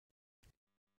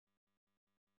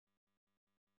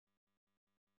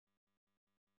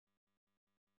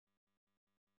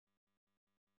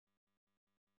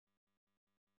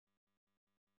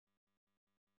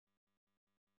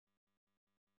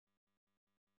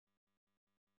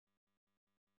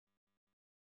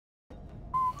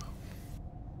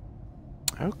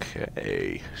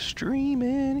Okay,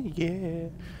 streaming, yeah.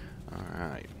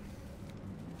 Alright.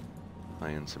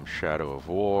 Playing some Shadow of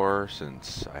War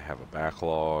since I have a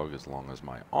backlog as long as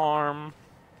my arm.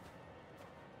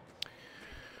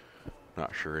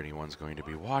 Not sure anyone's going to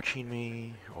be watching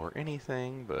me or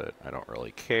anything, but I don't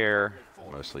really care.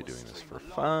 I'm mostly doing this for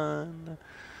fun.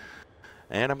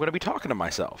 And I'm going to be talking to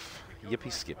myself.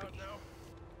 Yippee skippy.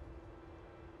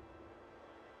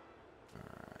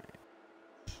 Alright.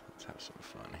 Let's have some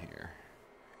fun here.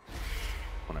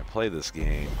 When I play this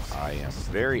game, I am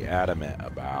very adamant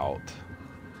about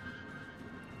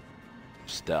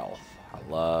stealth. I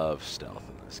love stealth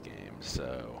in this game,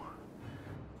 so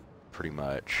pretty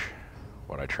much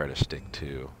what I try to stick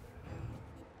to.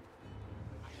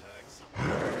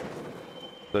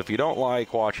 But if you don't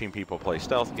like watching people play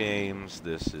stealth games,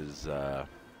 this is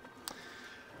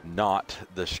not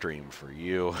the stream for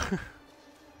you.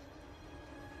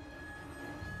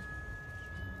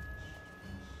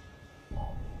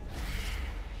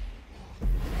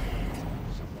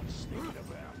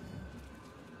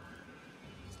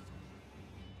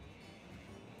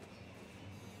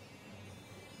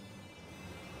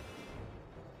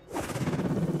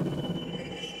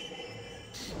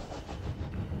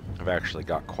 I've actually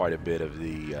got quite a bit of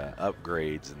the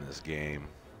upgrades in this game,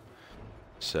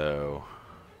 so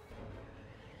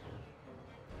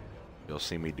you'll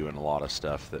see me doing a lot of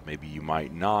stuff that maybe you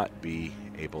might not be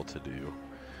able to do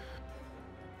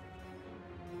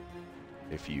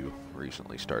if you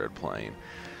recently started playing.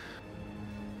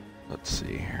 Let's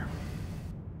see here.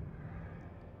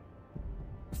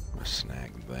 I'm gonna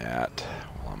snag that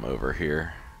while I'm over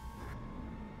here.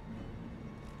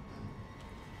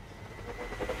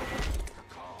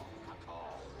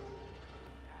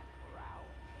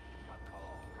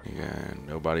 Yeah,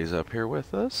 nobody's up here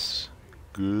with us.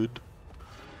 Good.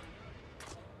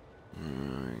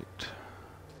 Alright.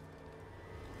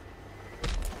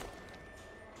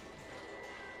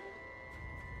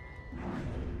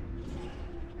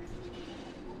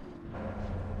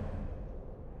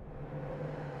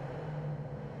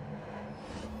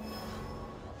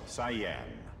 Cyan.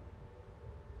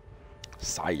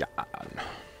 Cyan.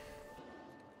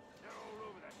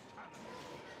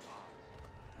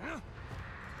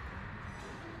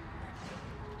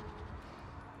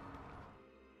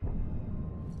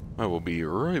 I will be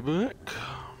right back.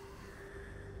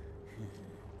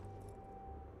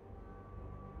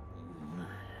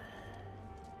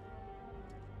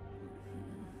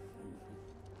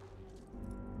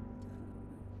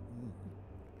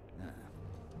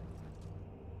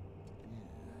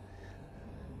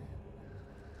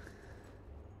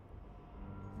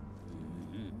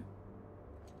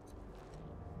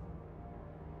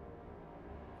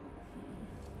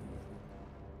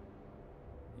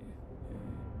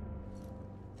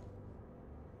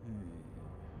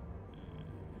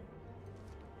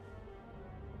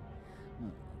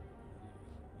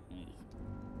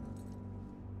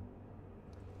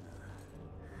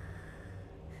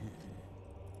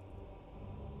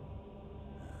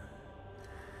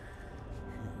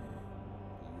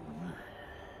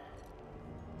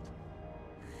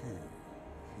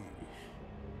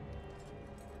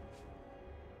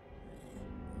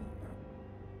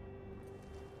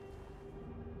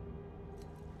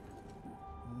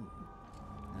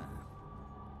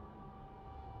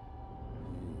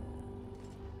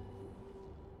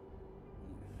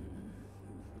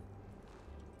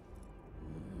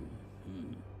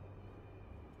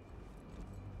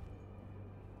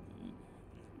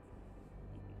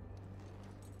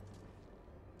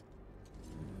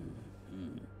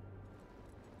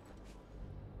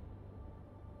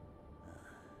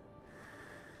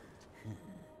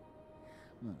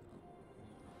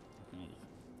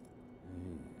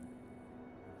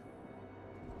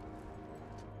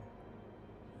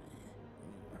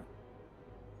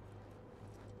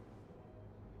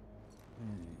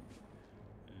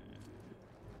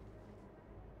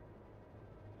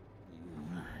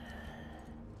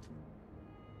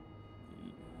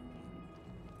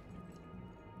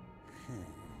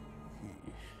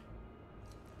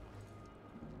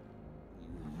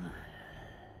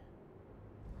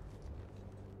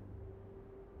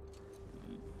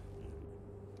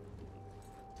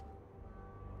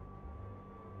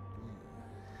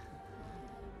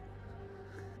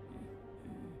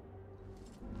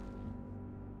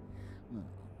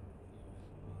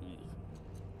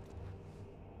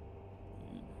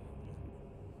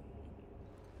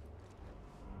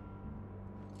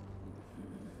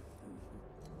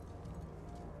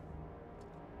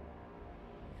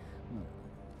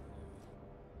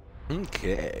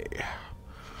 Okay.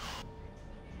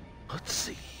 Let's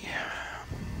see.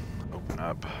 open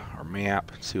up our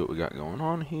map and see what we got going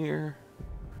on here.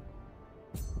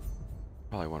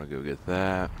 Probably want to go get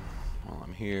that while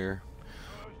I'm here,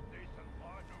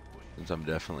 since I'm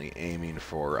definitely aiming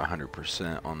for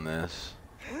 100% on this.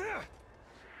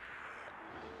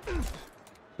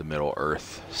 The Middle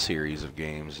Earth series of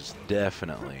games is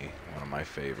definitely one of my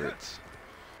favorites.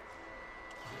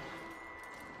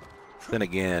 Then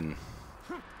again,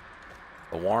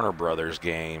 the Warner Brothers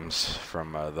games,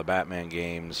 from the Batman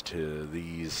games to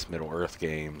these Middle Earth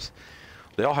games,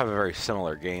 they all have a very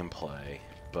similar gameplay,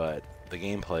 but the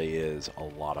gameplay is a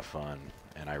lot of fun,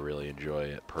 and I really enjoy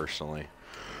it personally.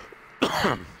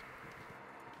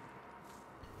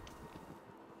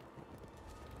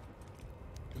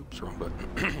 Oops, wrong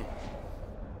button.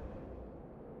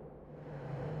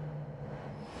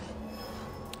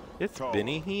 It's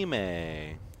Benny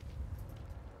Hime.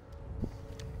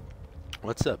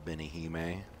 What's up, Benny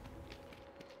Hime?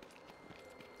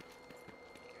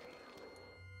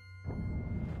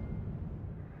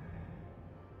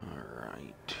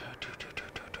 Alright.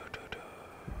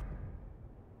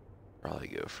 Probably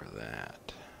go for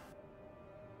that.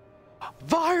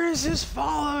 Virus is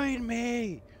following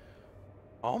me!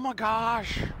 Oh my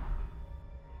gosh!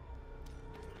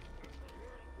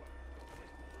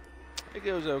 It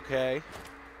goes okay.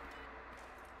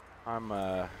 I'm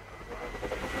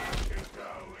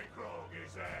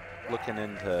looking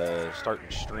into starting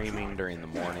streaming during the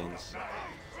mornings,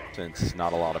 since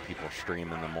not a lot of people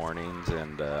stream in the mornings,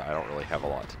 and I don't really have a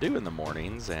lot to do in the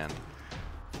mornings. And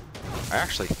I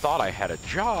actually thought I had a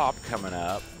job coming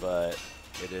up, but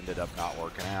it ended up not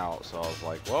working out, so I was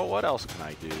like, well, what else can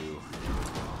I do?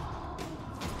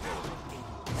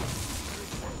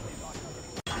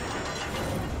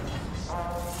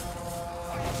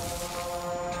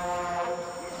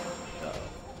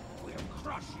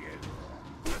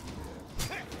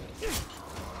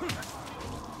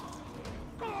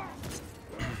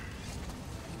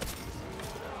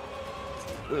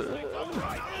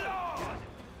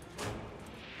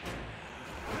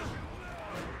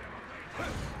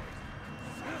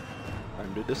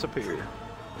 Time to disappear.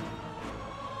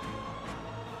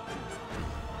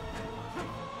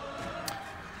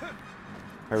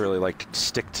 I really like to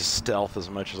stick to stealth as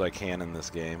much as I can in this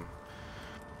game,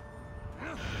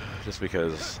 just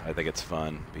because I think it's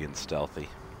fun being stealthy.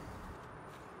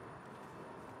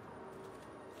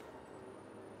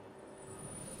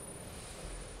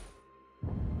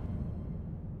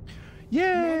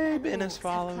 Yay, Ben is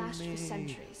following me. For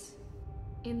centuries.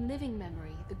 In living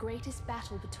memory, the greatest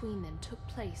battle between them took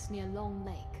place near Long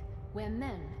Lake, where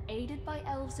men, aided by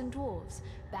elves and dwarves,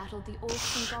 battled the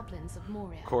orcs and goblins of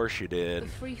Moria. Of course you did. The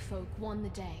free folk won the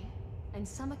day, and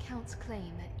some accounts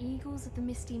claim that eagles of the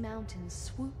Misty Mountains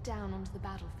swooped down onto the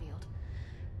battlefield,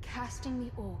 casting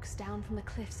the orcs down from the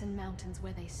cliffs and mountains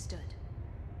where they stood.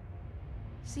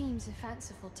 Seems a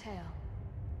fanciful tale.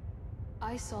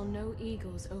 I saw no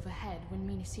eagles overhead when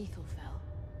Minas Ithil fell.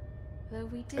 Though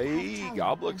we did Hey, have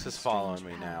Goblix is following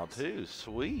me now too.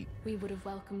 Sweet. We would have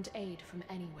welcomed aid from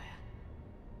anywhere,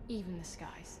 even the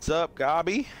skies. What's up,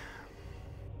 Gobby?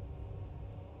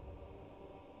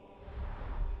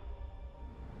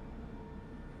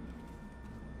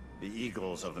 The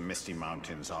eagles of the Misty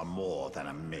Mountains are more than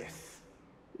a myth.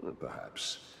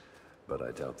 Perhaps, but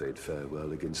I doubt they'd fare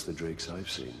well against the drakes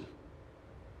I've seen.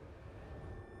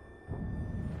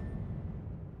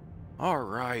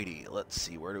 Alrighty, let's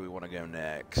see, where do we want to go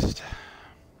next?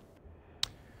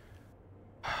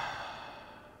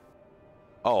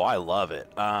 Oh, I love it.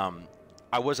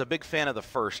 I was a big fan of the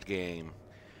first game,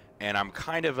 and I'm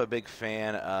kind of a big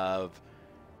fan of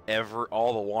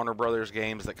all the Warner Brothers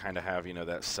games that kind of have, you know,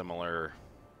 that similar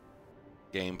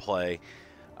gameplay.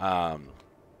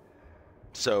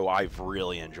 So I've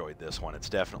really enjoyed this one. It's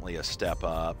definitely a step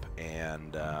up,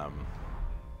 and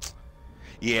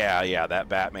yeah, that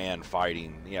Batman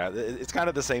fighting. Yeah, it's kind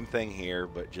of the same thing here,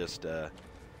 but just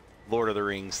Lord of the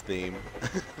Rings theme.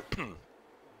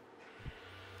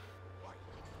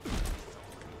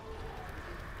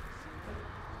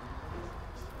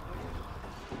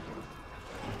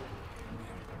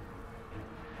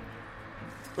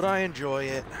 But I enjoy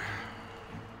it.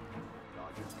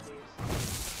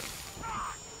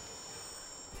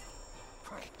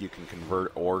 You can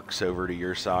convert orcs over to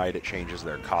your side. It changes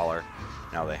their color.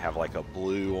 Now they have like a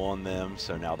blue on them,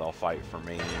 so now they'll fight for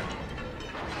me.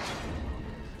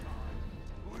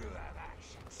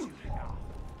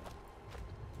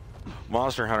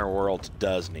 Monster Hunter Worlds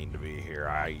does need to be here.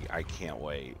 I can't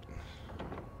wait.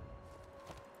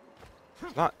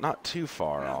 It's not too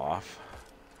far off.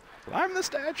 I'm the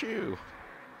statue.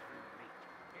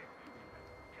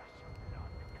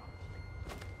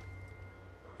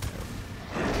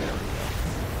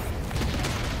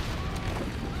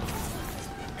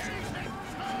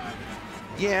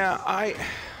 Yeah,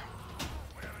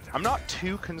 I'm not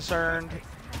too concerned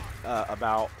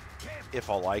about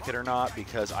if I'll like it or not,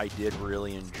 because I did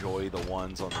really enjoy the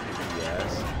ones on the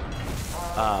 3DS.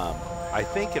 I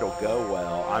think it'll go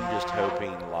well. I'm just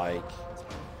hoping like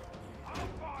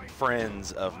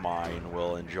friends of mine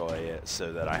will enjoy it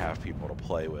so that I have people to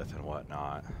play with and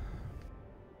whatnot.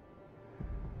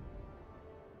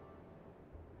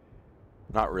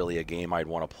 Not really a game I'd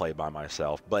want to play by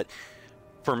myself, but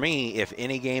for me, if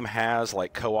any game has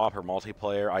like co-op or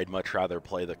multiplayer, I'd much rather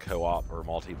play the co-op or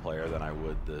multiplayer than I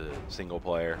would the single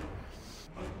player.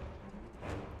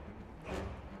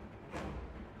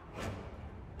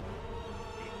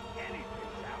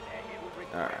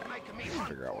 Alright, let's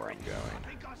figure out where I'm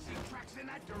going.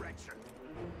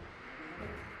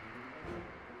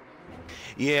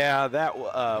 Yeah, that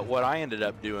what I ended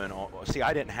up doing, see,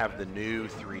 I didn't have the new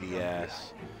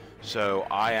 3DS, so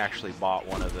I actually bought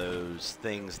one of those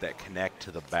things that connect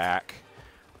to the back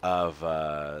of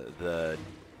the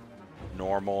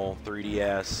normal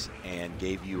 3DS and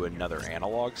gave you another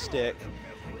analog stick,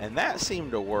 and that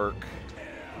seemed to work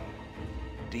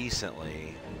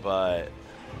decently, but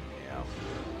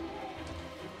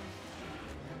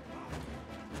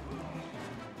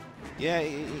yeah,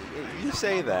 you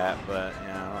say that, but you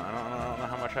know, I don't know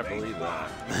how much I believe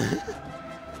that.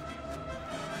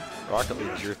 Rocket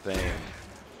League's your thing.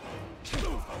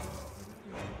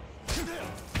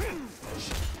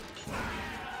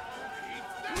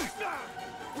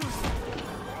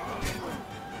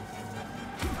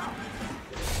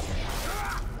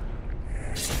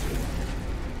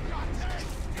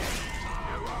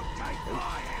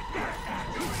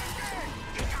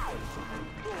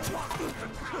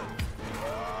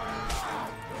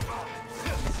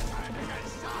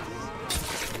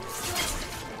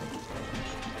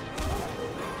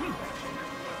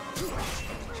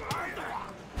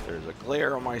 There's a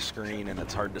glare on my screen and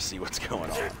it's hard to see what's going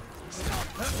on.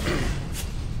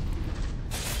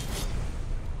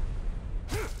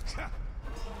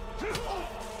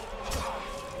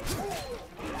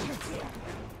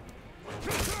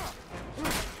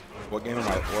 What game am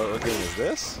I? What game is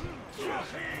this?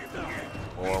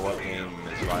 Or what game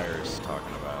is Virus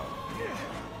talking about?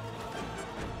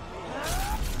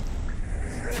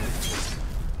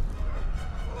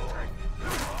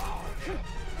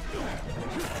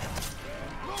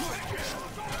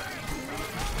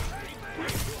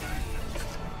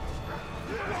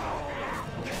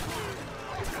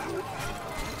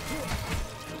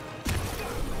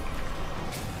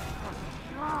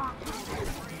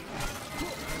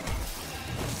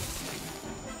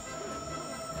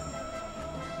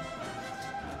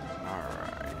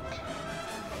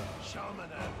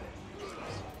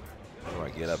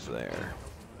 Get up there.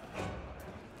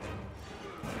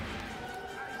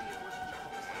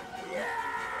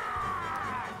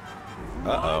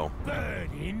 Uh-oh.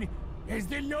 Burning as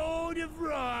the Lord of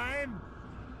Rhyme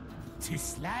to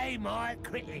slay my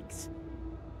critics.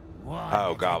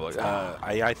 Oh, Goblin.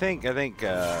 I think,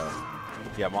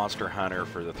 yeah, Monster Hunter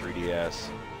for the 3DS.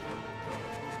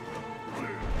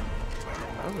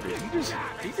 Oh, dude,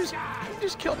 he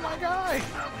just killed my guy.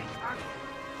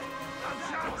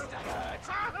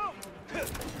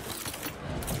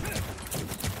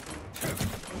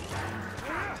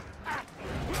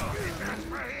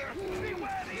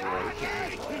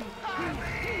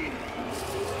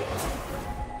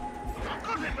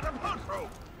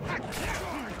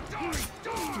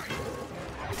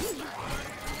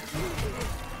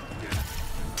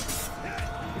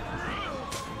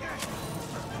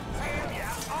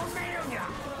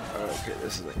 Okay,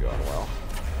 this isn't going well.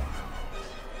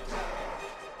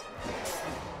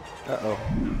 Uh-oh.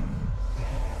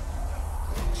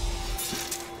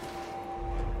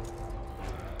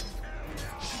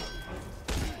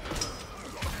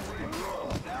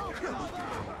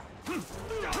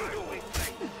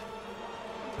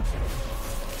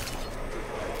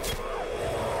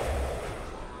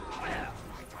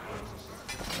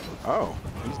 Oh,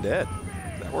 he's dead.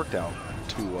 That worked out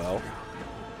too well.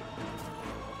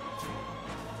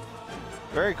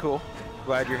 Very cool.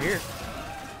 Glad you're here.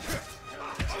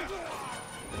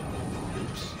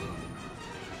 Oops.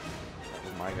 That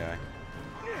was my guy.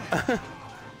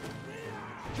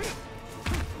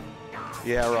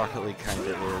 Yeah, Rocket League kind of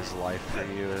is life for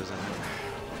you, isn't it?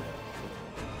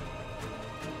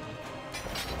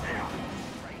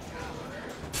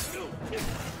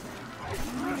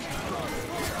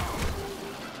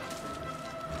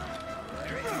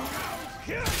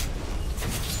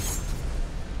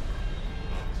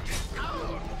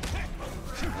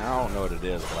 I don't know what it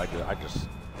is, but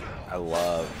I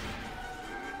love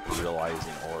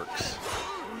realizing orcs.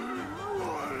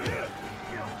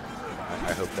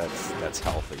 I hope that's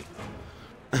healthy.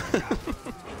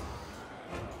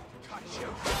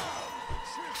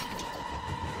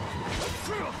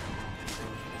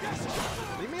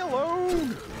 Leave me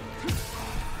alone!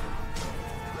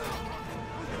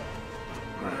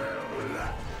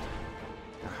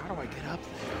 How do I get up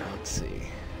there? Let's see.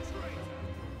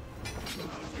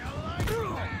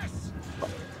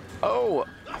 Oh!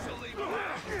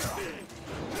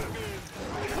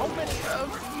 How many of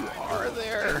you are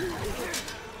there?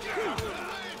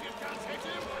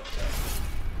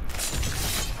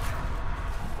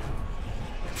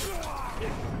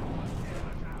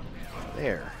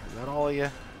 There. Is that all of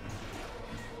you?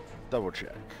 Double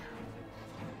check.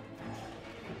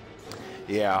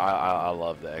 Yeah, I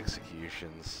love the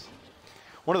executions.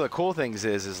 One of the cool things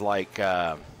is like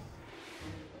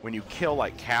when you kill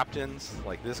like captains,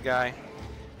 like this guy,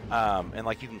 and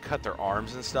like you can cut their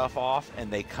arms and stuff off, and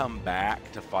they come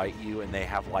back to fight you, and they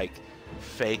have like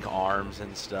fake arms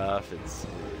and stuff.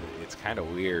 It's kind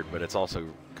of weird, but it's also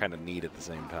kind of neat at the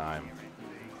same time.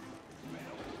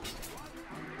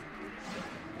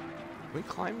 Can we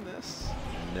climb this?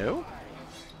 No?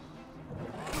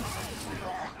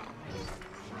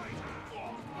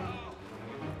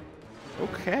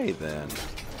 Okay, then.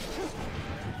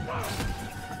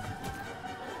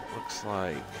 Looks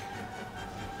like...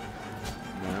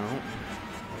 No.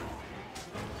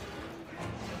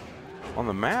 On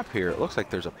the map here, it looks like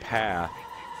there's a path.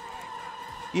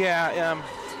 Yeah,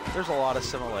 there's a lot of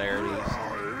similarities.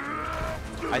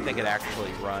 I think it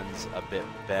actually runs a bit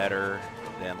better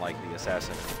than like the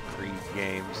Assassin's Creed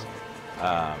games.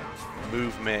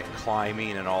 Movement,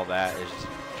 climbing, and all that is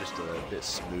just a bit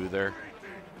smoother.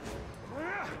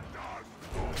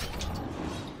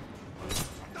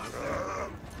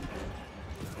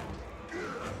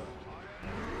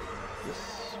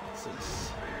 What's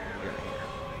this? Here.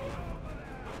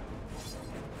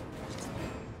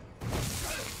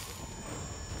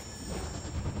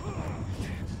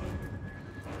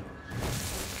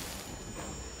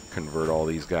 Convert all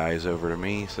these guys over to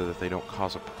me so that they don't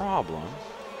cause a problem.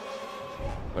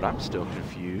 But I'm still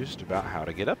confused about how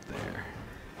to get up there.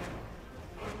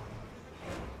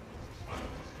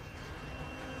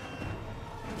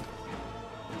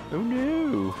 Oh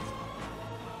no!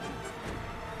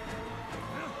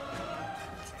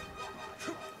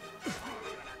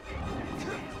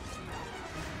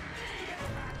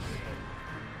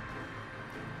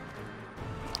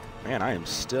 Man, I am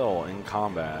still in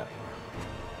combat.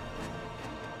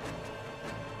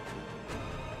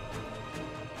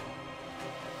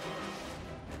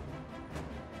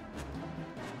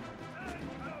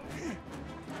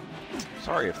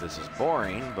 Sorry if this is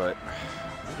boring, but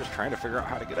I'm just trying to figure out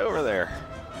how to get over there.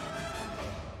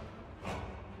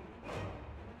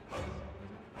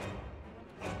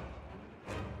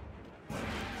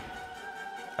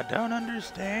 I don't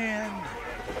understand.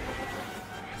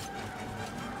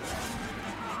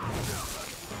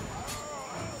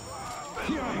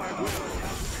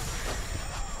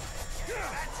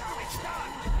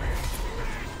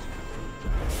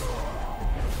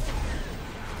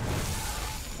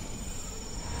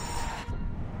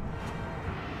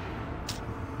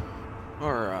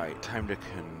 Alright, time to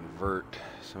convert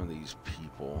some of these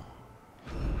people.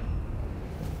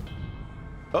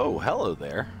 Oh, hello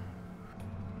there.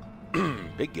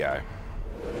 Big guy.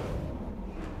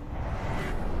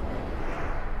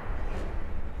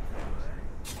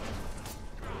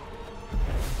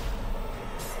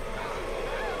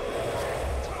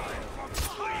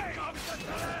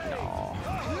 No,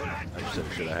 I should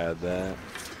have had that.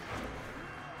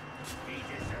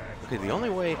 Okay, the only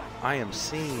way I am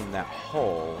seeing that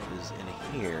hole is in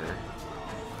here.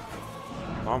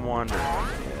 I'm wondering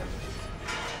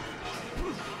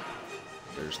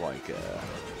if there's like a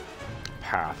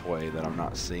pathway that I'm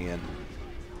not seeing.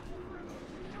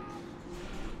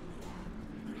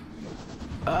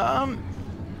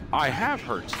 I have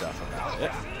heard stuff about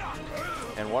it,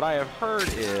 and what I have heard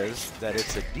is that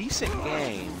it's a decent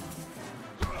game,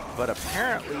 but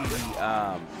apparently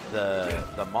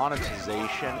the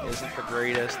monetization isn't the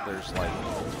greatest. There's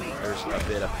a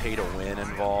bit of pay to win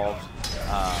involved,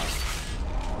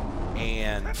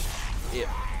 and it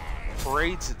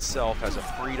parades itself as a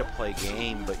free-to-play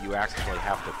game, but you actually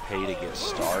have to pay to get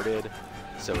started,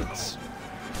 so it's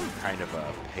kind of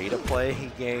a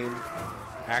pay-to-play game,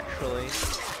 actually.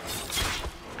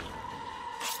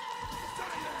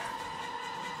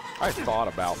 I thought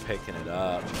about picking it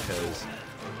up because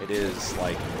it is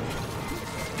like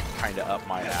kind of up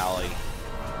my alley,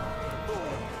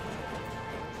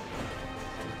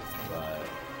 but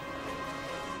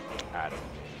I don't know.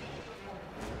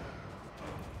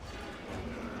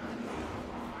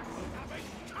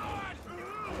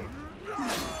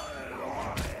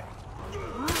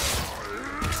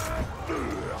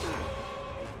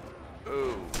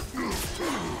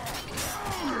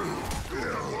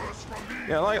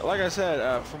 Yeah, like I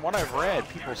said, from what I've read,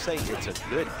 people say it's a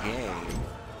good game.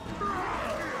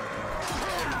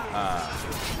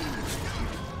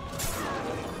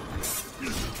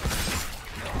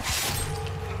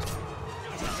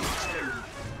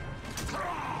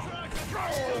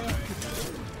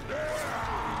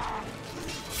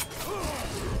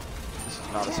 This is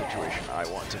not a situation I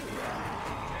want to be in.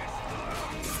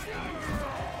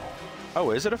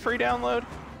 Oh, is it a free download?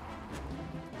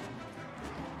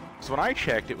 So when I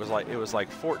checked, it was like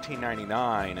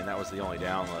 $14.99, and that was the only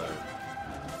download.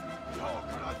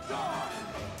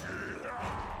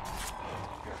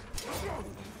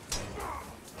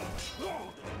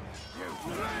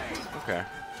 Okay.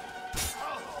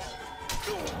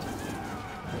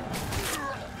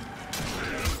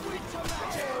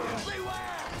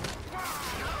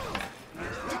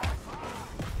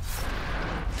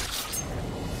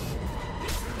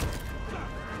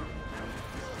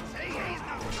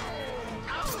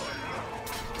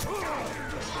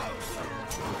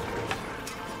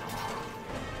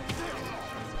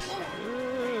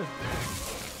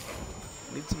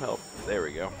 Need some help. There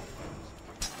we go.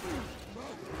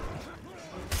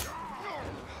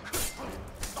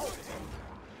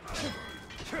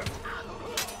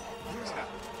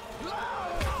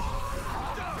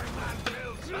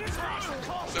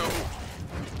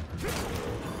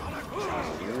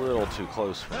 A little too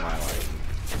close for my liking.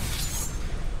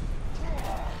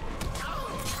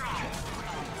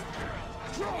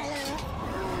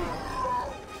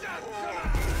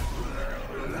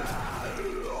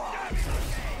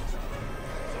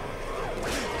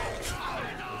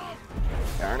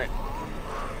 Darn it.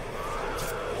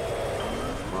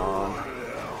 Come on.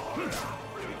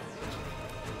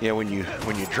 Yeah, when you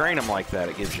drain them like that,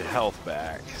 it gives you health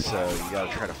back. So you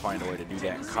gotta try to find a way to do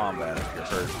that in combat if you're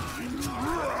hurt.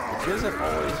 Which isn't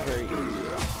always very easy.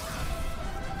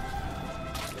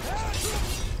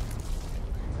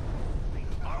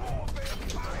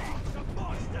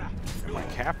 My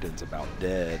captain's about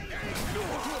dead.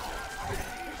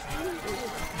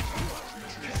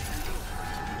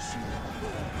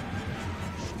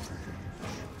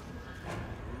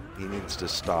 He needs to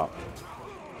stop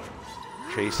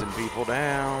chasing people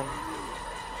down.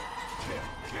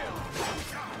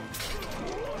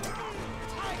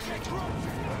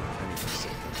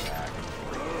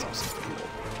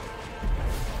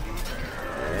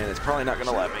 And it's probably not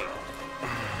gonna let me.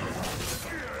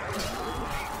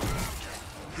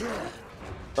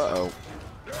 Uh-oh.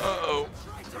 Uh-oh.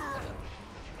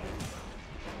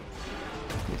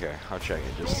 Okay, I'll check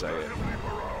it, just say it.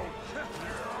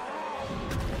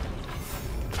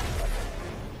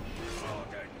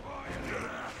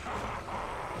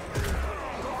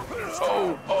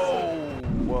 Oh, oh,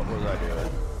 what was I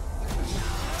doing?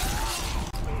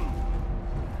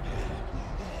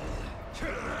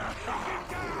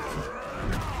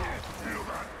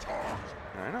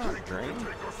 Can I not drain the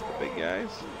big guys?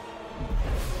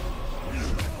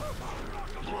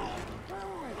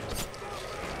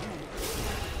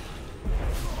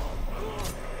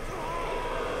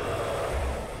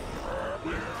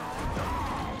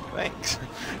 Thanks.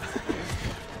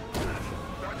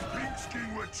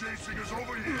 Chasing us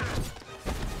over here.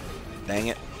 Dang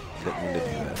it. Didn't mean to do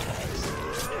that.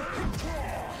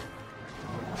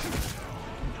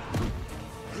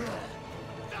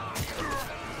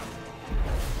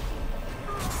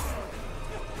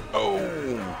 Oh.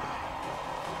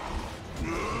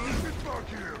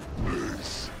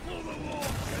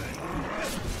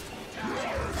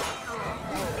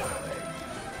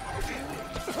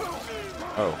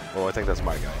 Oh, well, I think that's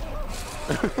my guy.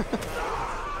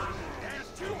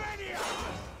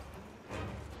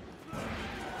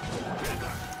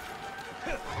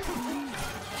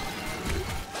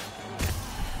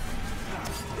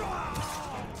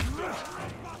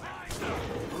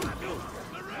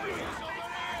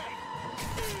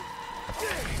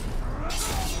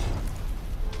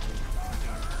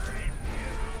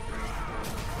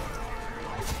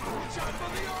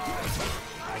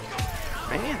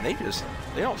 Man,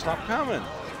 they don't stop coming.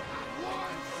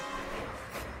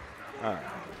 Alright.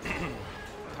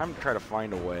 Time to try to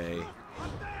find a way.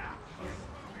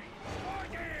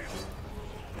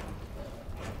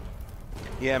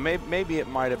 Yeah, maybe it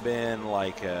might have been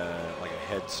like a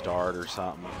head start or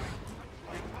something.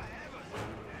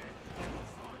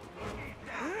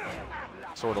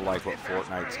 Sort of like what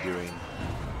Fortnite's doing,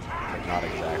 but not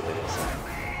exactly the same.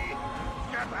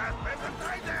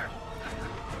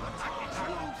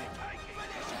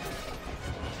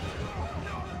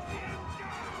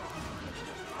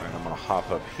 Alright, I'm gonna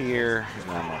hop up here, and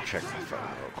then I'm gonna check my phone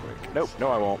real quick. Nope, no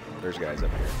I won't. There's guys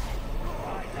up here.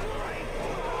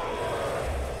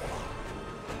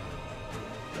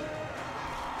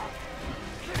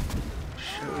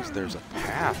 shows there's a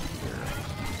path here.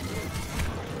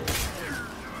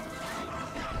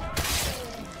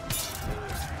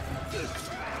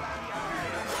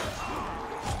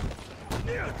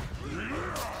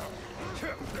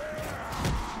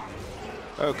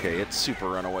 Okay, it's super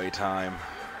runaway time.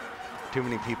 Too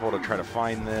many people to try to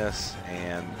find this,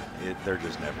 and they're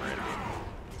just never ending.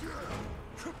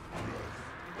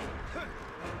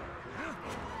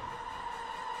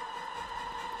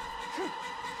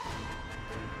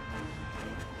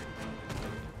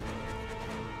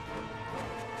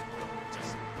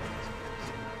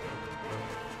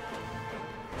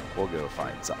 We'll go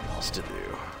find something else to do.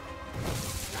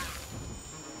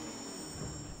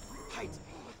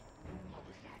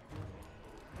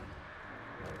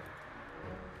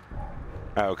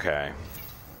 Okay.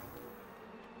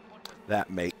 That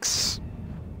makes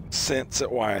sense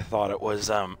at why I thought it was,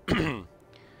 thought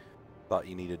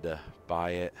you needed to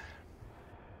buy it.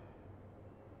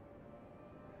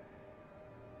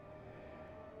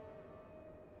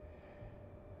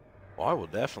 Well, I will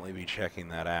definitely be checking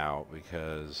that out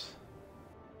because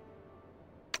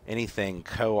anything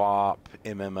co-op,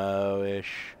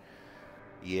 MMO-ish,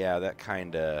 yeah, that's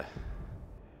kind of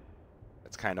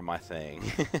my thing.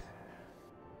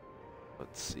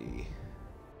 Let's see.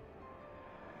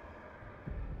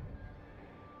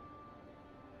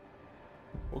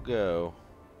 We'll go.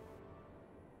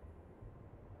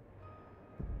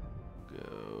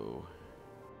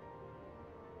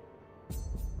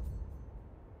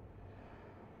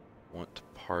 Want to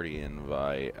party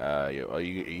invite? Are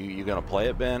you gonna play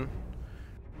it, Ben?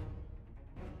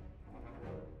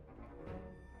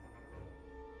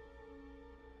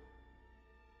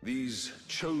 These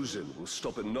chosen will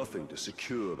stop at nothing to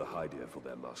secure the Hydia for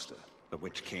their master. The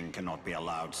Witch King cannot be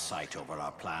allowed sight over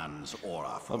our plans or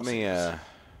our forces. Let me, I'm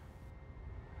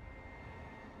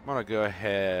gonna go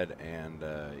ahead and,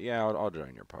 yeah, I'll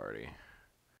join your party.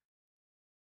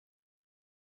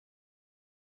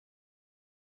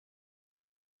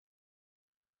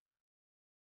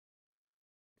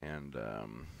 And,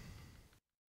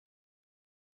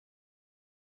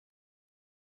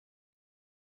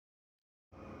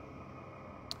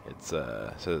 it's,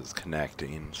 says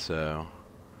connecting, so,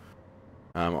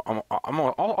 I'll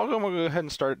go ahead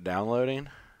and start downloading.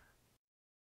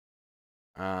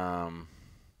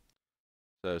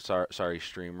 So sorry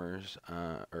streamers,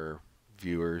 or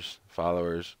viewers,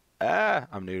 followers.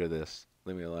 I'm new to this.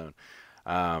 Leave me alone.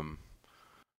 I'm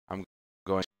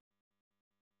going.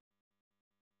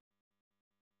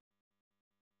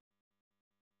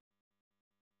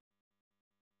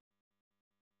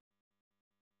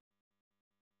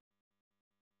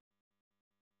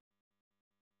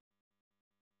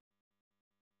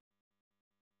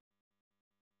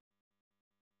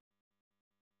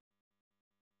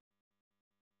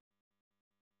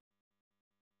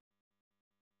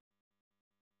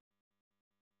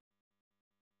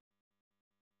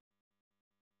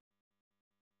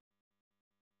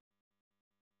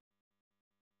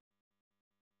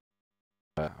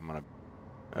 I'm gonna.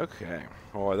 Okay.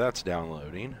 Well, that's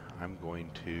downloading. I'm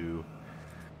going to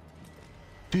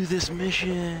do this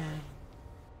mission.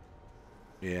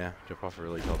 Yeah, jump off a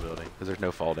really tall building because there's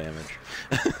no fall damage.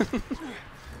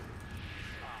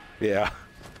 Yeah.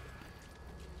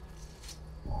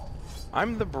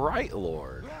 I'm the Bright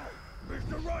Lord.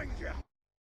 Mr. Ranger!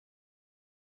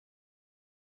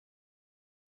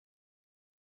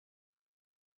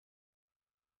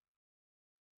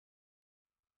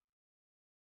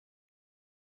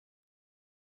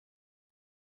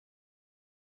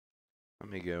 Let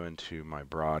me go into my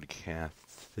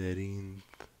broadcast settings.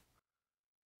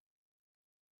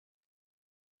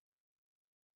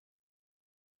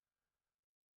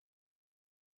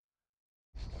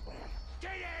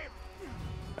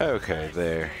 Okay,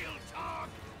 there.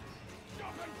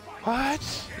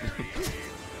 What?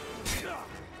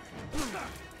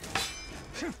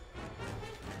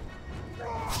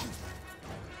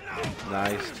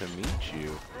 Nice to meet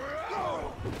you.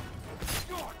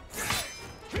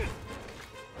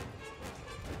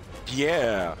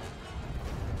 Yeah.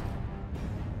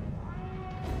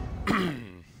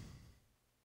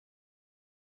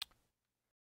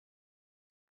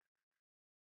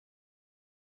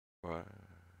 What?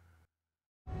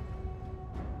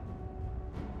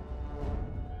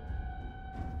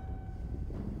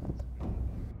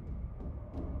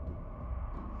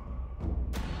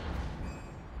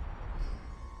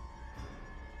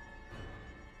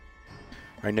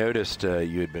 I noticed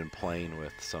you had been playing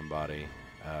with somebody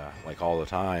like all the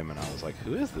time, and I was like,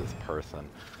 who is this person?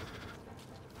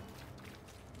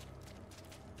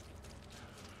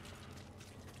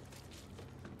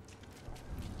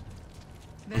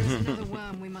 Another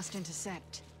worm we must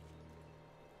intercept.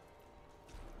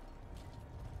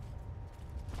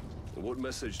 What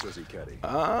message does he carry?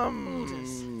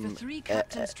 Orders for 3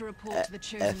 captains to report to the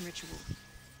chosen ritual.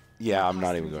 Yeah, I'm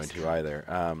not even going to either.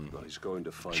 Well, he's going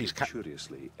to find she's it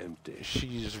curiously empty.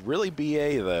 She's really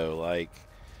BA though. Like,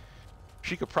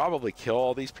 she could probably kill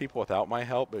all these people without my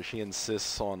help, but she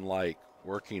insists on like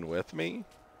working with me.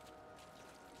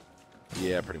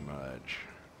 Yeah, pretty much.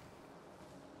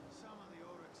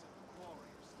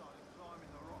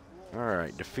 All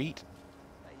right, defeat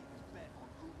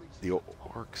the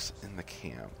orcs in the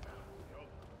camp.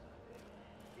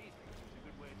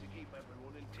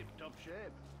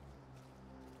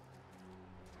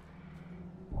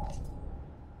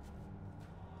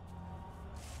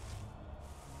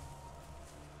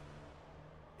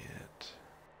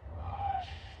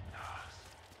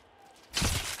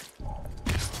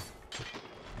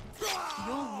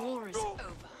 Your war is over.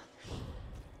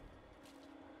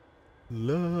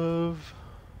 Love.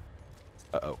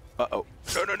 Uh-oh. Uh-oh.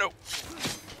 No, no, no.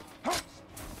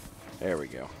 There we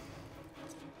go.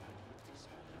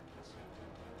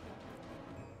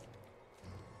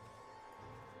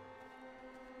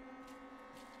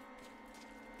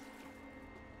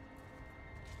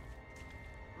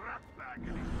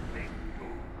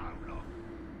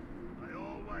 I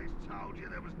always told you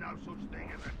there was no such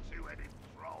thing as a two-headed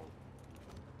troll.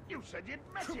 You said you'd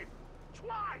met him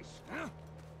twice.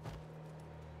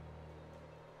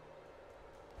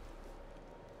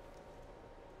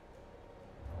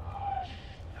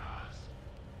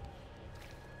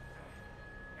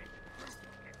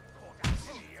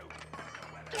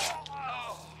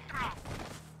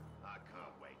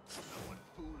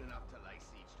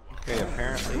 Okay,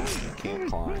 apparently you can't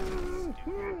climb.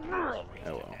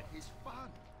 Oh well.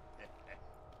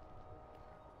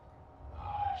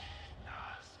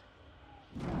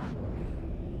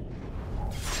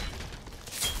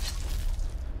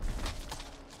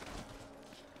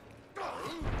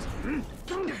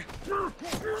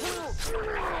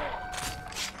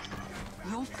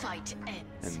 Your fight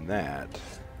ends. And that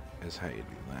is how you do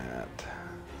that.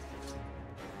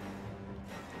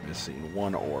 Missing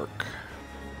one orc.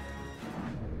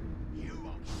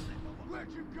 Let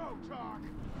you go, Tark.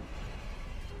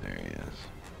 There he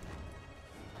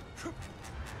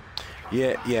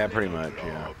is. Yeah, pretty much,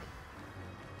 yeah.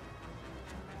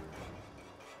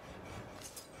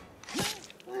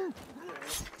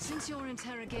 Since your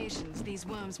interrogations, these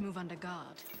worms move under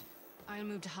guard. I'll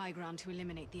move to high ground to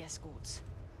eliminate the escorts.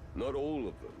 Not all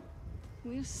of them.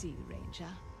 We'll see, Ranger.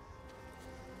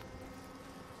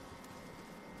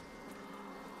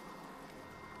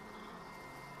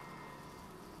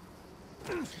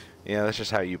 Yeah, that's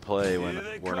just how you play when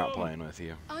we're not playing with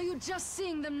you. Are you just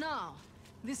seeing them now?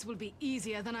 This will be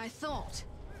easier than I thought.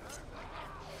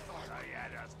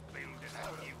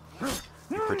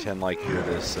 You pretend like you're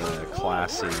this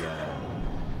classy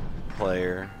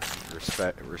player,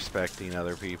 respecting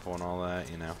other people and all that,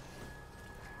 you know.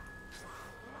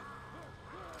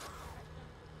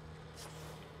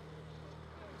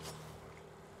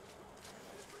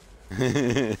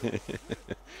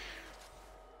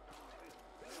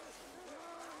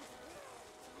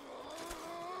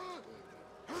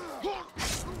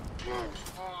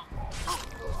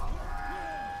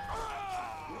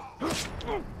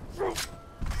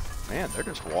 Man, they're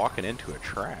just walking into a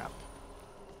trap.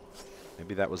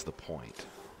 Maybe that was the point.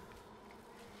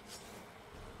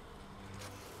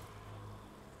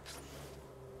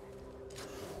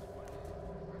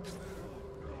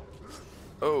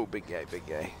 Oh, big guy, big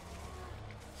guy.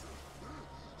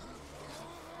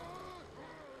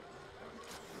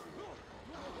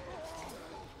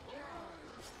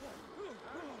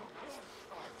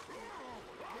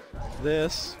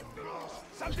 This.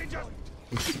 Something just...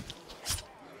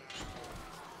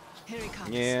 Here he comes.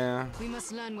 Yeah. We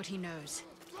must learn what he knows.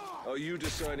 Are you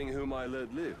deciding whom I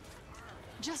let live?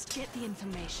 Just get the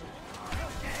information.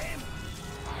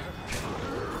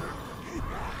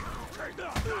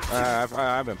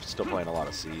 I've been still playing a lot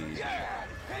of Siege.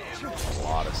 A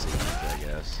lot of Siege, I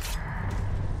guess.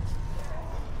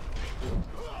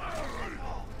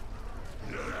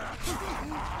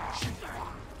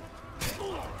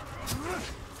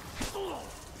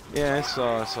 Yeah, I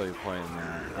saw you playing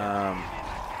that.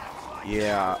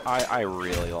 Yeah, I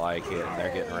really like it, and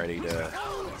they're getting ready to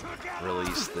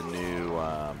release the new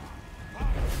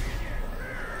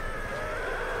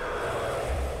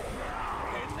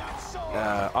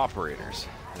operators.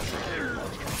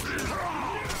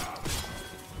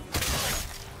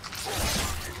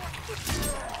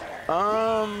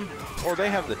 Or they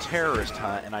have the terrorist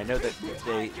hunt, and I know that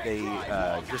they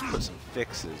just put some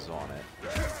fixes on it.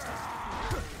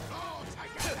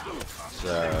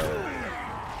 So.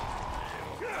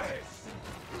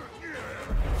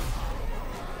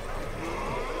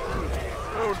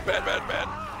 Oh, bad, bad, bad.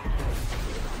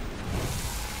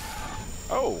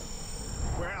 Oh.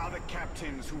 Where are the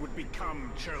captains who would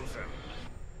become chosen?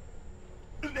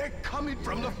 They're coming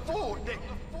from the fort.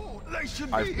 They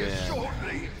should be here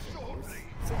shortly.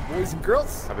 So boys and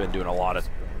girls. I've been doing a lot of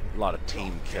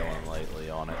team killing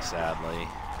lately on it, sadly.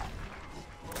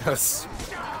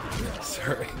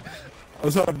 Sorry. I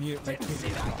was on mute. I can't.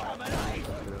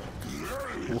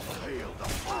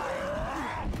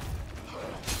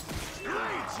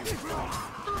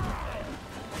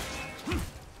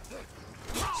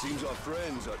 Seems our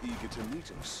friends are eager to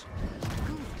meet us.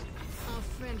 Our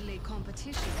friendly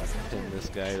competition is not Pin over. this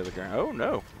guy to the ground. Oh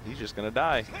no, he's just gonna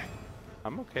die.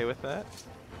 I'm okay with that.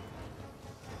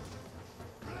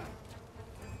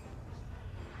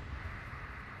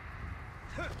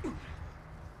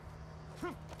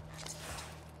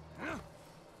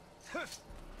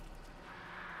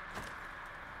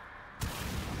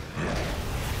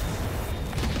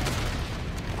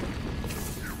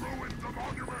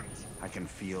 I can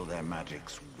feel their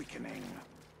magic's weakening.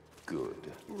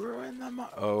 Good. Ruin them.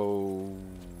 Oh.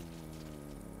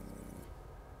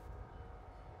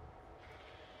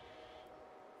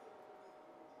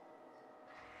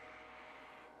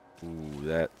 Ooh,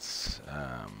 that's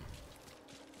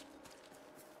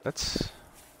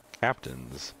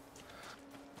captains.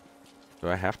 Do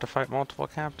I have to fight multiple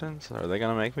captains? Are they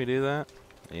gonna make me do that?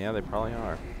 Yeah, they probably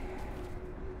are.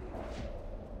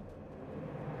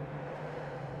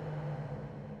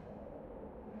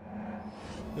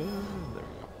 There we go.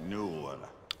 Newell.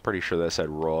 Pretty sure that said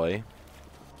Roy.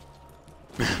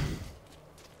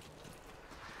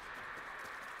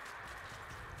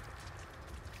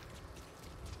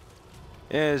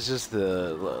 Yeah, it's just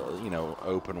the,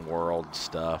 open world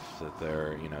stuff that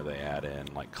they're, they add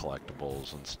in, like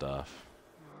collectibles and stuff.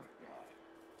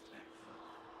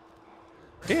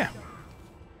 Yeah.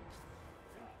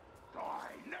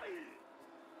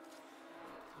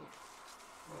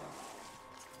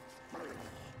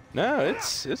 No,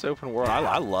 it's open world.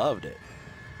 I loved it.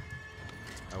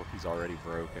 Oh, he's already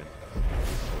broken.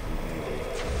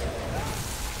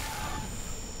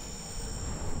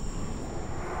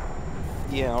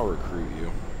 Yeah, I'll recruit you.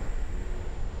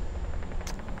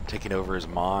 Taking over his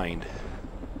mind.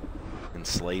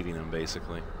 Enslaving him,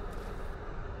 basically.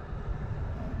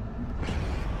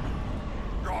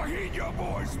 I hear your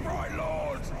voice, my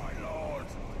lord.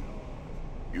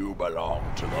 You belong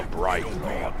to the Bright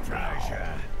Lord.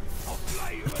 Treasure. I'll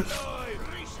flay you alive.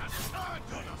 Reset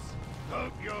turned on us.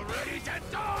 Hope you're ready to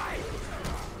die.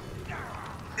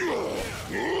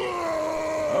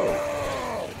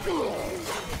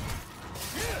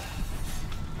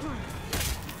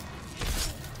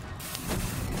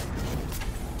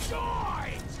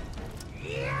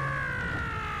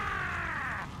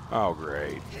 Oh,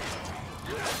 great.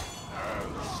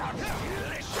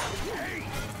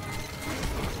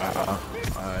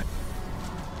 Alright.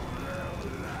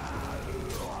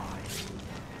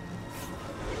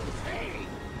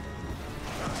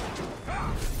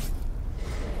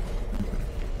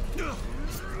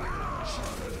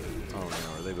 Oh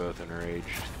no, are they both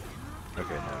enraged?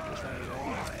 Okay, no, just me.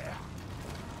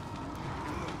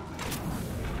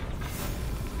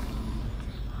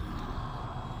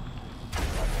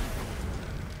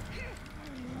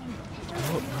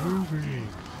 Stop moving.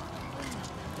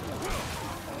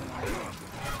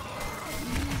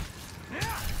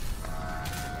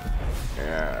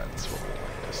 Yeah, that's what we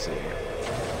like to see.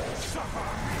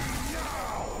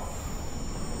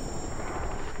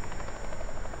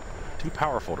 Too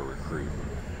powerful to recruit.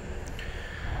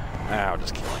 I'll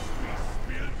just kill him.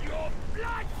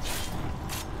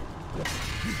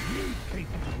 You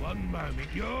people, one moment,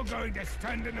 you're going to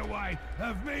stand in the way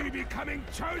of me becoming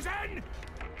chosen?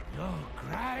 You're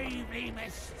gravely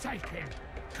mistaken,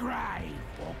 Grave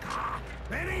Walker.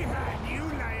 Any hand you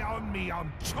lay on me,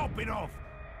 I'm chopping off.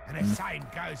 And the same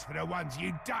goes for the ones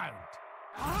you don't.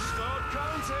 Start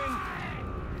counting!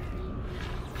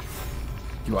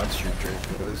 You watch your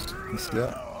Dracos. You see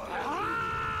that?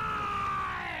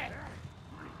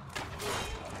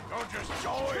 You're just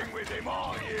toying with him,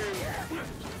 aren't you?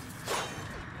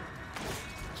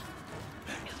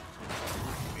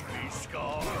 Be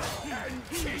scarred and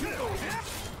kindled.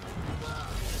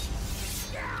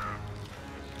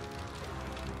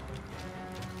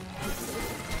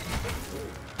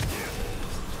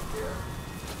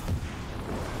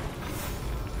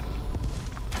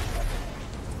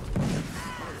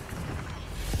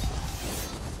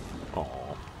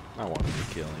 I wanted to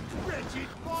kill him. Wretched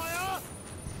fire!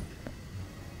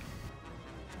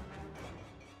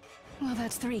 Well,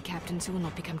 that's 3 captains who will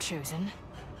not become chosen.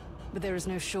 But there is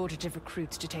no shortage of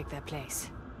recruits to take their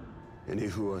place. Any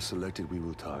who are selected we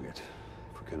will target.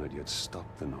 If we cannot yet stop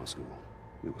the Nazgul,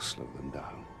 we will slow them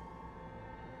down.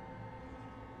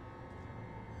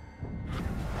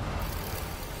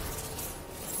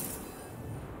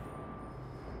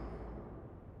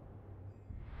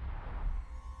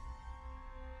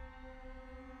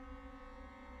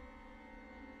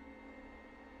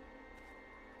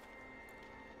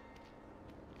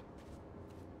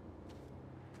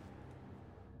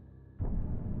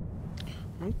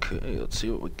 Okay, let's see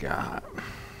what we got.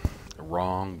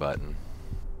 Wrong button.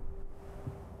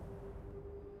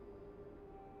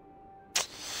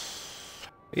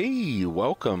 Hey,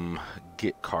 welcome,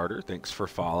 Get Carter. Thanks for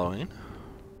following.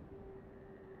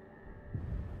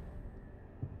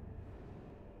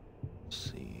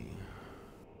 Let's see.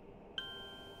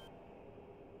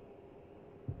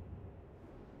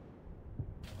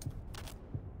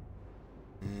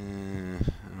 I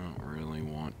don't really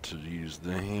want to use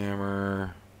the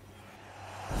hammer.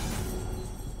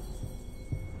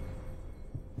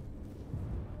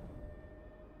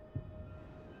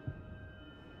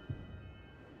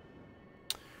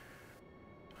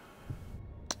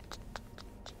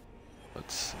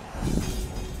 Let's see.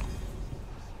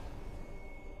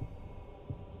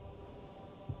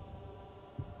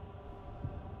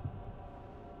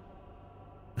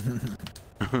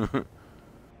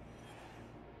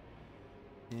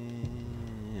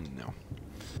 No.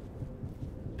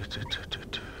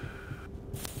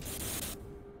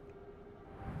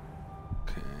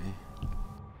 Okay.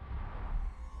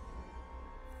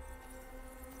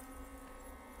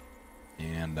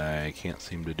 And I can't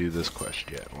seem to do this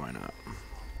quest yet. Why not?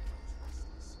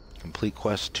 Complete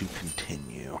quest to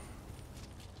continue.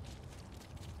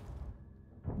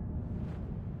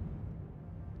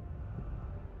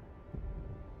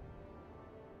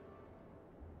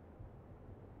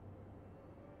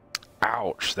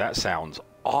 Ouch, that sounds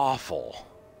awful.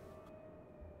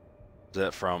 Is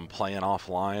that from playing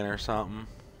offline or something?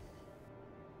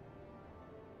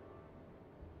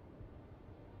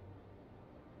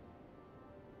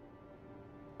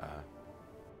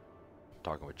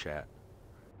 Talking with chat.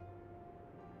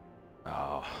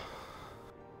 Oh.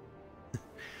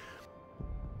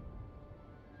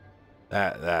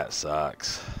 That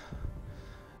sucks.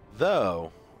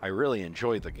 Though, I really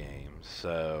enjoyed the game,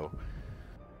 so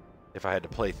if I had to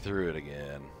play through it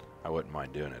again, I wouldn't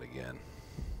mind doing it again.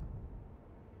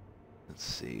 Let's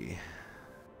see.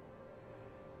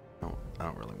 I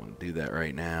don't really want to do that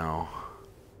right now.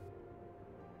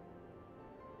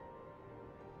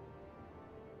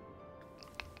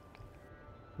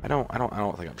 I don't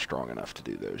think I'm strong enough to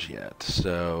do those yet.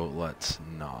 So let's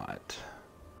not.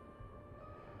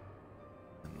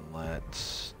 And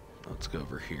let's go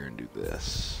over here and do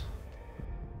this.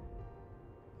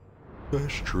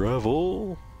 Let's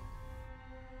travel.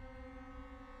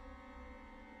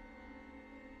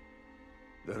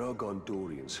 There are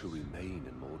Gondorians who remain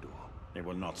in Mordor. They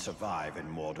will not survive in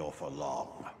Mordor for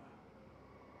long.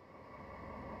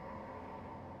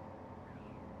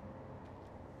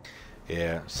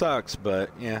 Yeah, sucks, but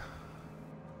yeah,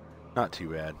 not too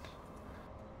bad.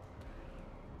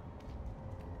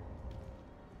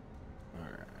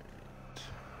 Alright.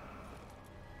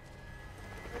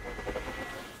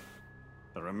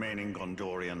 The remaining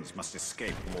Gondorians must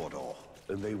escape Mordor.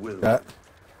 And they will, That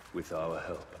with our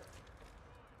help.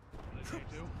 They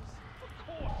do. Of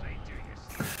course they do, you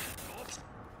stupid.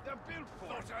 They're built for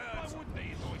it. Why wouldn't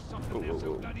they enjoy something they're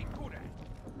so bloody good at?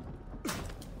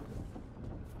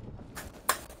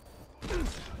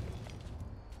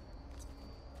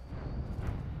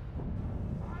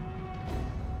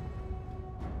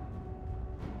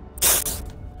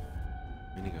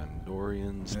 Many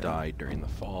Gondorians died during the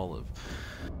fall of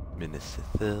Minas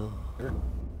Ithil,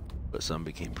 but some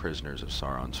became prisoners of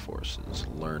Sauron's forces,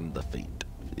 learned the fate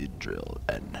of Idril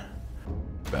and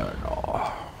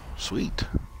Valinor. Sweet.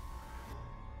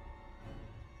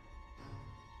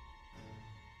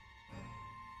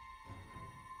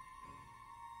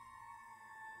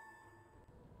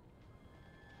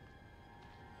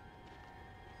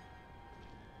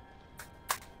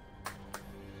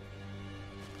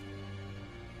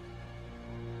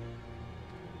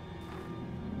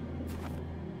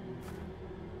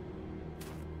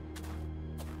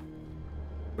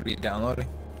 What are you downloading?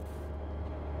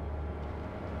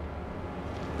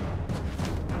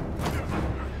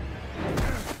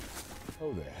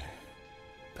 Oh there.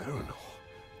 Baronor.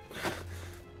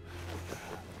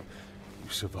 You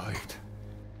survived.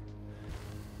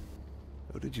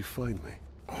 How did you find me?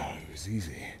 Oh, it was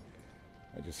easy.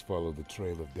 I just followed the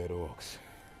trail of dead orcs.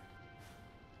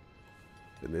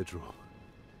 The Nidral.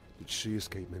 Did she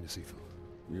escape Menacetho?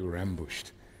 We were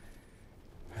ambushed.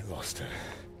 I lost her.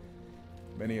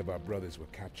 Many of our brothers were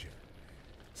captured.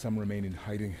 Some remain in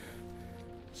hiding.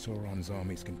 Sauron's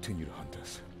armies continue to hunt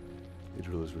us.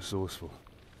 Nidral is resourceful,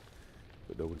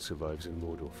 but no one survives in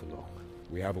Mordor for long.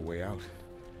 We have a way out.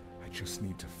 I just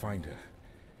need to find her.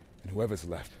 And whoever's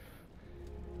left.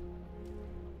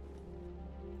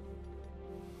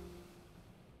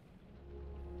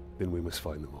 Then we must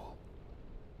find them all.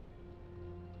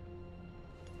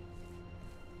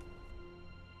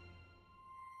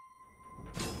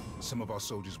 Some of our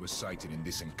soldiers were sighted in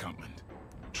this encampment.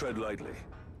 Tread lightly.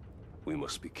 We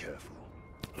must be careful.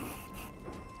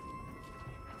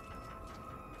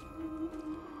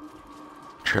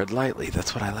 Tread lightly,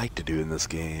 that's what I like to do in this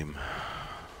game.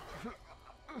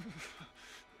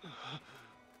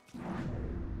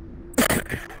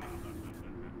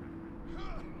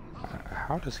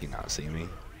 How does he not see me?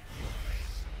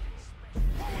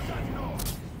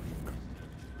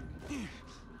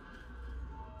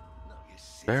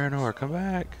 Baranor, come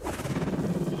back! It'd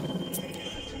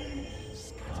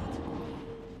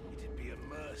be a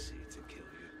mercy to kill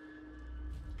you.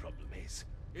 Problem is,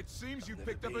 It seems you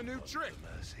picked up a new trick.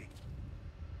 mercy.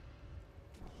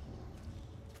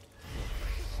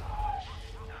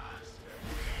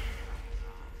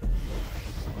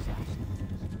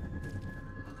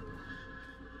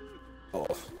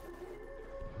 Off.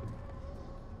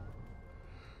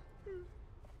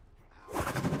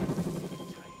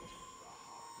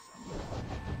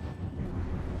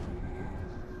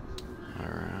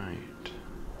 Alright.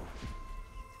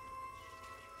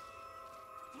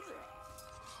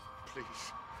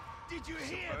 Please. Did you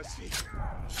hear Mercy.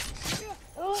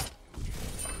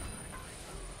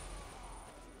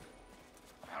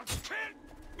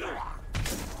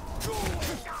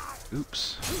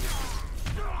 Oops.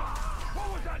 What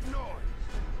was that noise?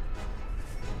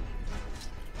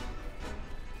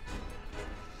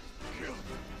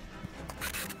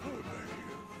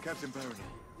 Captain Baron,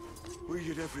 we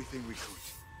did everything we could.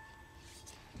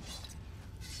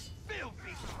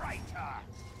 Filthy traitor!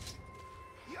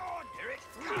 You're Derek.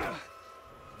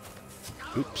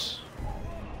 Oops.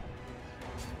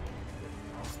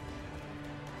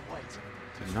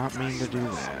 Did not mean to do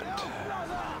that.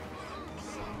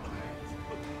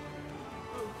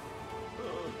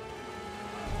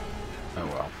 Oh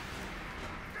well.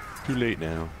 Too late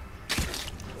now.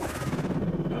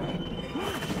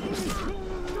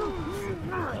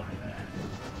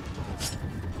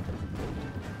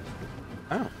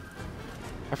 Oh.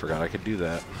 I forgot I could do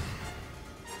that.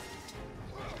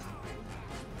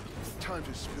 Time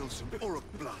to spill some Orc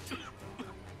blood.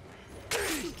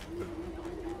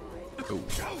 Oh,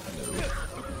 no.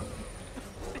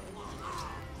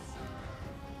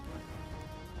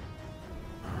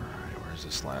 Alright, where's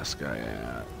this last guy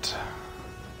at?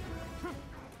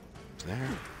 There.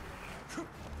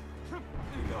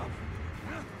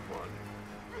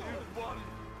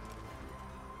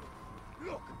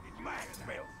 Look, it's man's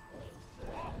milk.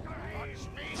 Punch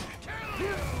me, kill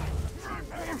you!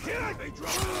 They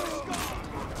drop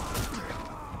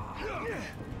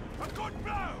a good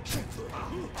blow!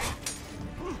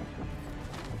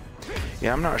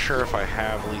 Yeah, I'm not sure if I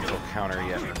have lethal counter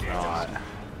yet or not.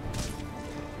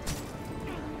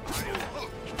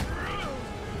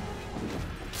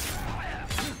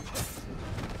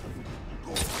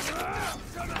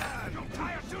 Don't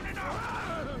tire soon enough!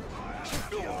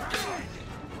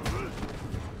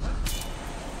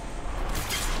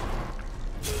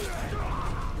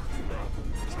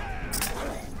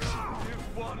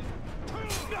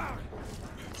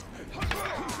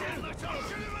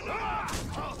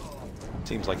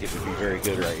 Seems like it would be very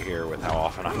good right here with how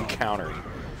often I'm countering.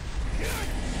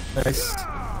 Nice.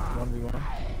 1v1.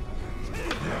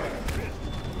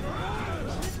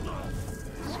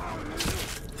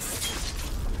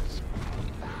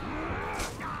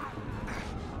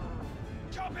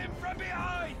 Chop him from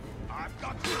behind! I've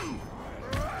got you!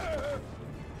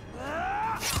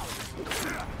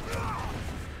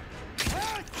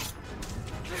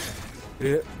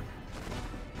 Yeah.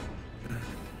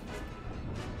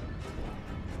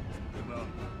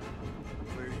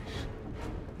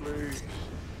 Please.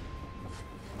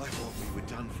 I thought we were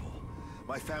done for.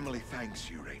 My family thanks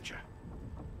you, Ranger.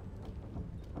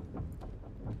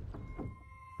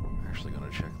 I'm actually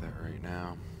gonna check that right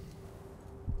now.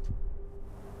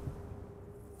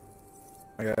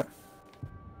 I got it.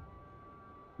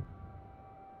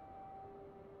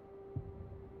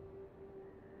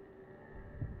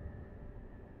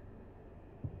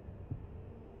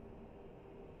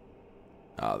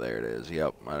 Oh, there it is.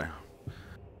 Yep. I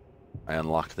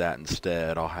unlocked that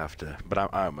instead. I'll have to... But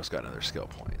I almost got another skill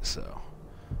point, so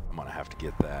I'm going to have to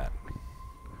get that.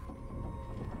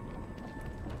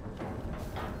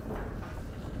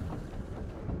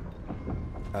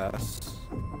 Pass.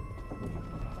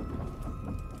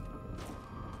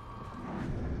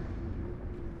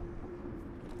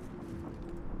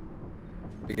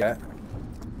 You got?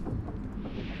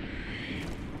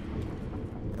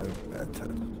 No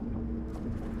better.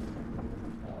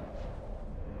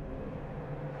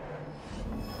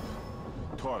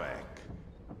 Torek.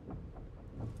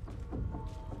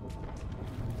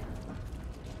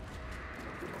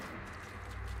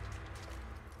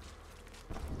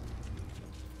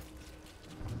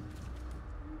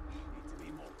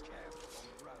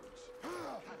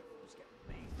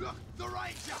 The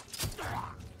Ranger!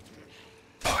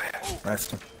 Oh yeah,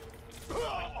 nice one.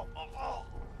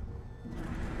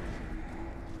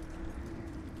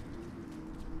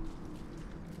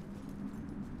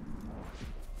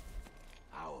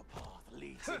 Our path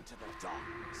leads into the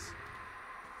darkness.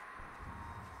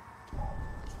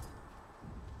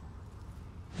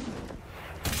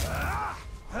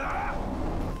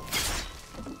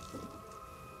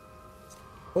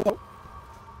 Oh.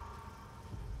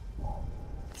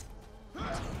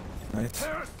 Nice.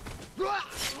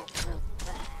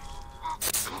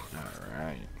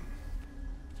 Alright.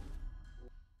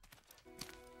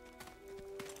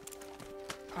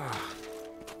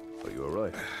 Are you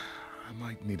alright? I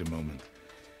might need a moment.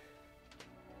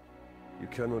 You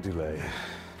cannot delay.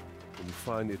 When you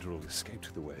find Idril, escape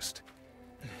to the west.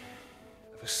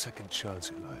 Have a second chance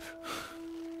in life.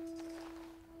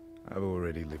 I've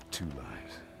already lived 2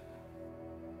 lives.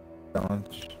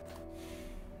 Challenge.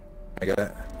 I got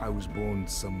it. I was born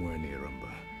somewhere near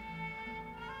Umber.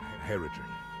 Herodrin.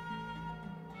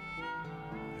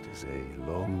 It is a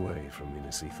long way from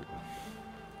Minas Ithil.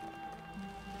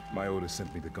 My order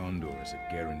sent me to Gondor as a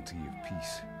guarantee of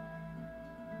peace.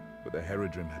 But the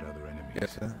Herodrim had other enemies.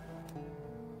 Yes, sir.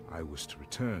 I was to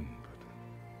return,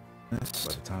 but Yes.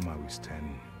 by the time I was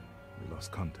 10, we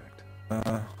lost contact.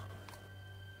 Uh,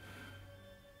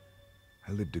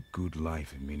 I lived a good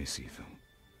life in Minas Ithil.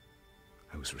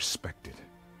 I was respected.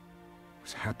 I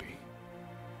was happy.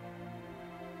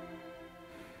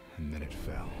 And then it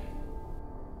fell.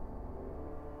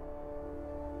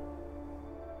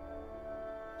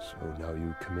 So now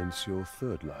you commence your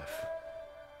third life.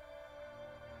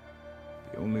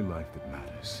 The only life that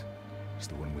matters is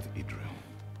the one with Idril.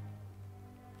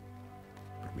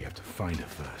 But we have to find her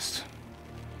first.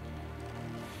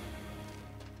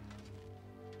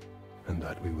 And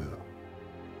that we will.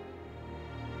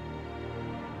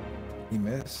 he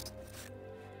missed.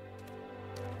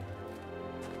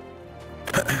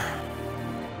 The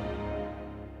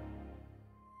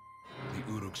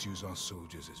Uruks use our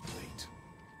soldiers as bait.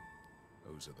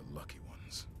 Those are the lucky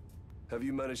ones. Have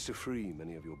you managed to free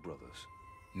many of your brothers?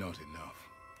 Not enough.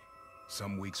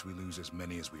 Some weeks we lose as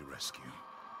many as we rescue.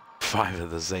 5 of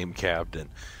the same captain.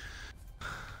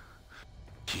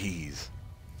 Jeez.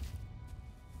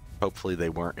 Hopefully they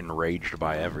weren't enraged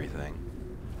by everything.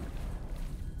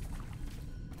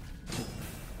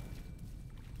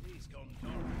 He's gone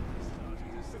dark.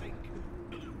 Starting to stink.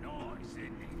 Nice,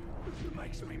 isn't he? It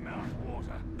makes me mouth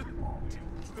water.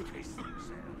 Kiss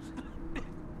themselves.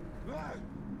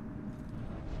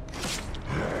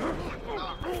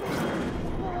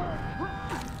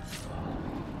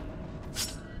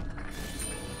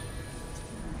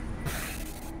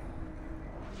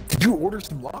 Did you order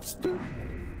some lobster?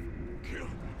 Kill.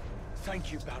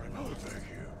 Thank you, Baron. Oh, thank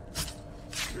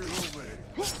you. Kill me.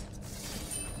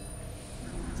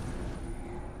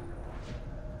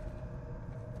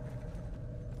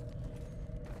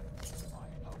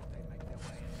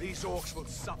 These orcs will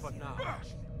suffer now.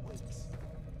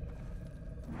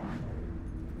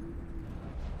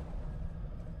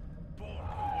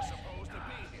 Borku was supposed to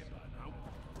be here by now.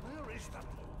 Where is the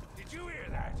Pope? Did you hear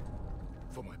that?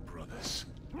 For my brothers.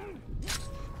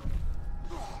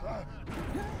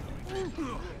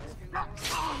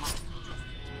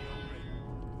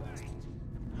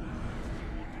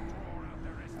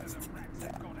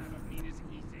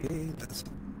 Hey, that's...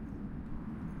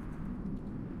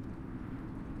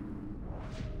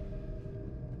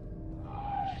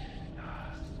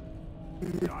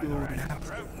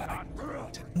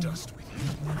 To dust with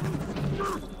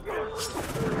you.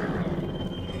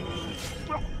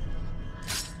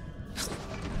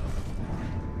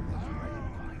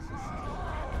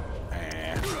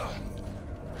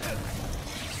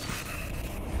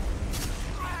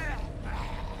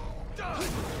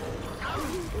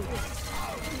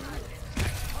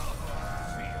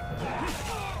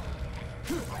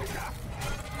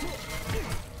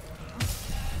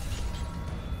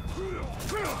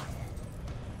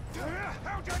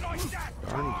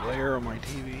 Darn glare on my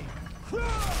TV.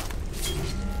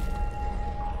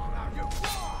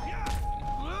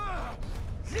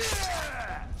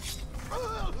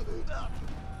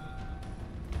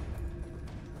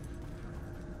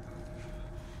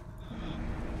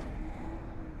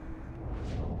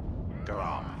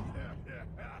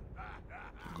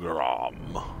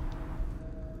 Grom.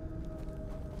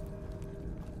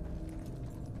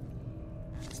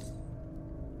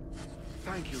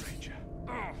 Thank you, Ranger.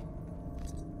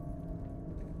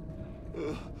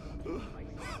 There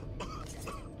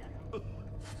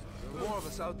are more of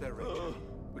us out there, Ranger.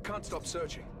 We can't stop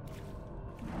searching.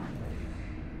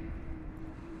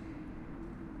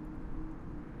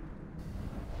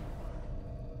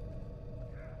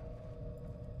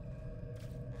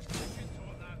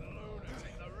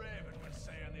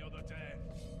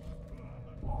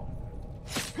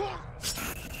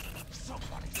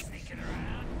 Somebody's sneaking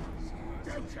around.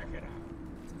 Go check it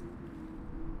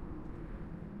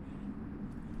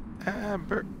out.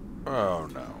 Amber. Oh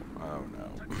no. Oh no.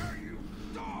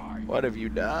 What have you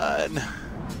done?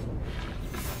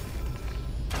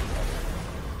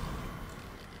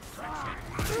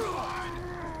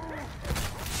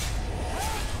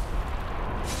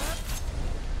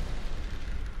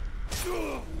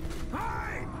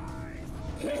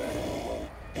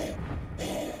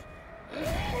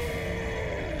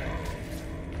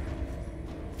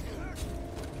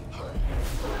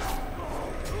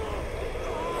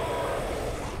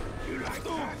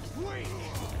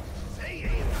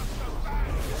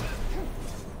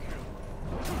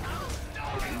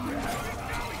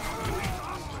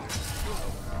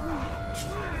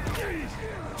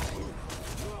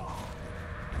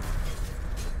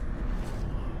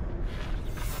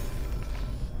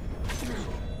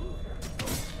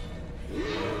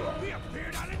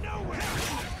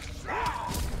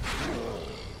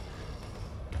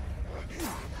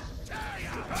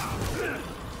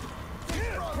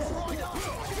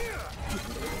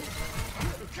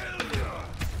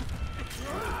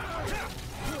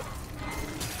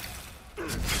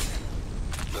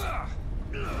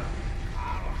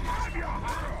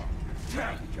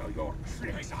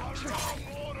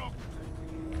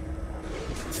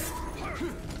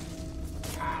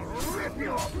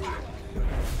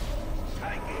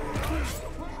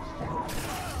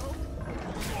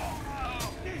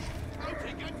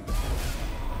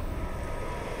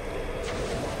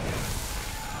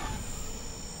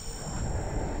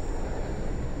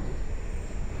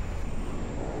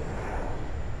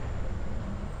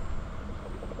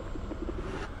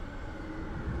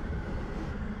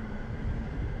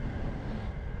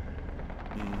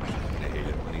 I hate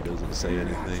it when he doesn't say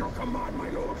anything. Come on, my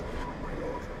lord.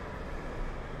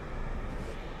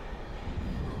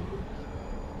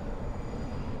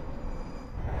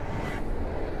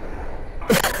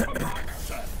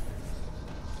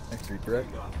 Next redirect.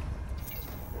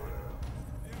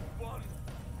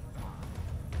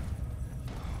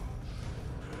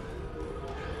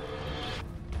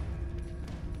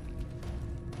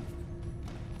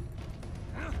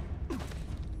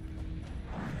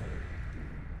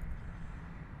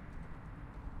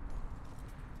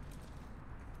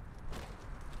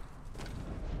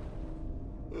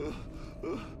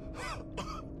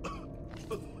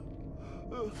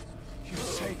 You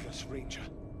saved us, Ranger.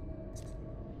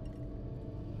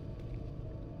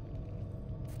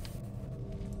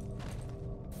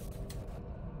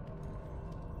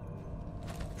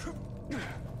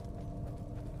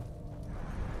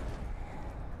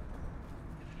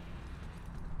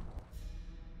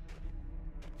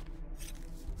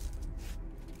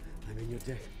 I'm in your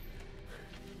debt.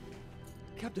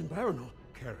 Captain Baronor.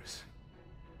 Karis,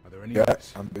 are there any Got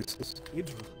others? on basis.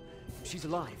 Idril. She's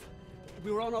alive.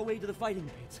 We were on our way to the fighting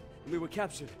pits, and we were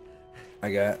captured.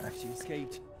 I got. She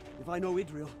escaped. If I know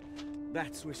Idril,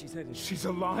 that's where she's headed. She's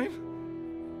alive?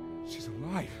 She's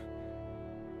alive.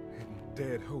 Hadn't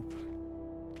dared hope.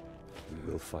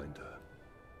 We will find her.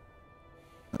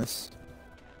 Nice.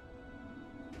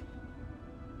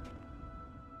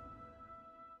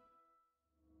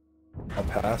 I'll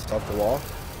pass off the wall.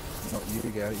 No, you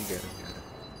got it, you got it,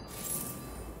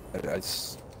 you got it. I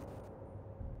just...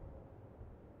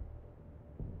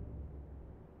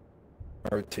 My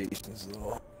rotation's a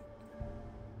little...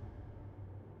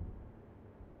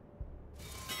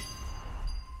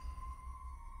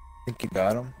 Think you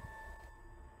got him?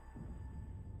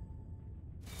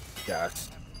 Yes.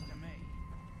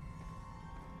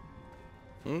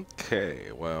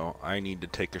 Okay, well, I need to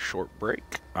take a short break.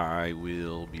 I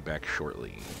will be back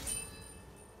shortly.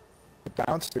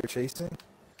 Bounce, they're chasing.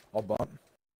 I'll bump.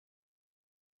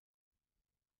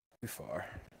 Too far.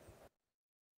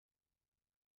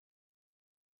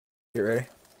 Get ready.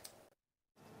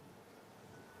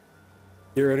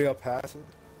 Get ready, I'll pass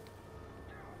it.